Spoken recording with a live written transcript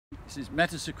This is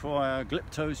Metasequoia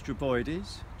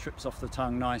glyptostroboides, trips off the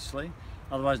tongue nicely,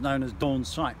 otherwise known as dawn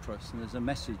cypress. And there's a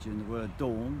message in the word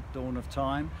dawn, dawn of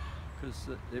time, because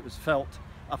it was felt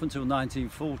up until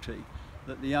 1940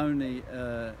 that the only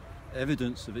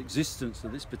evidence of existence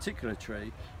of this particular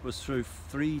tree was through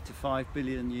 3 to 5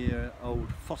 billion year old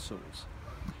fossils.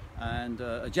 And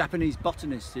a Japanese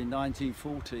botanist in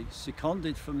 1940,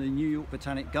 seconded from the New York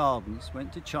Botanic Gardens,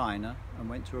 went to China and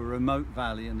went to a remote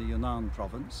valley in the Yunnan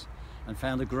province and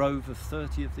found a grove of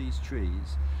 30 of these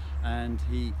trees. And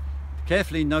he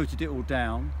carefully noted it all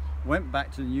down, went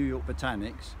back to the New York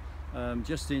Botanics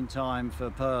just in time for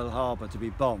Pearl Harbor to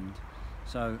be bombed.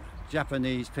 So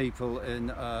Japanese people in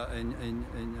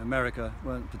America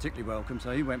weren't particularly welcome,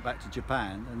 so he went back to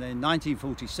Japan. And then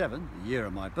 1947, the year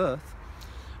of my birth,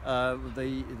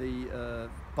 the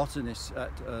botanist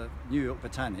at New York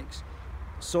Botanics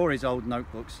saw his old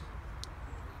notebooks,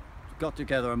 got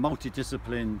together a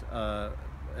multidisciplined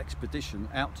expedition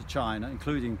out to China,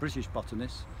 including British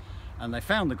botanists, and they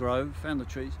found the grove, found the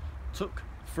trees, took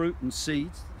fruit and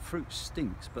seeds. The fruit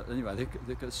stinks, but anyway,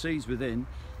 they got seeds within.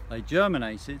 They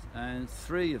germinated, and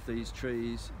 3 of these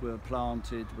trees were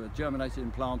germinated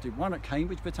and planted, one at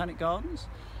Cambridge Botanic Gardens,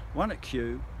 one at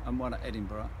Kew, and one at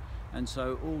Edinburgh. And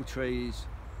so all trees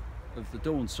of the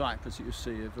dawn cypress that you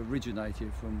see have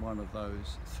originated from one of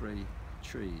those 3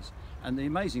 trees. And the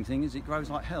amazing thing is it grows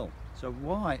like hell. So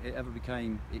why it ever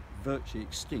became virtually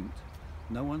extinct,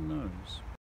 no one knows.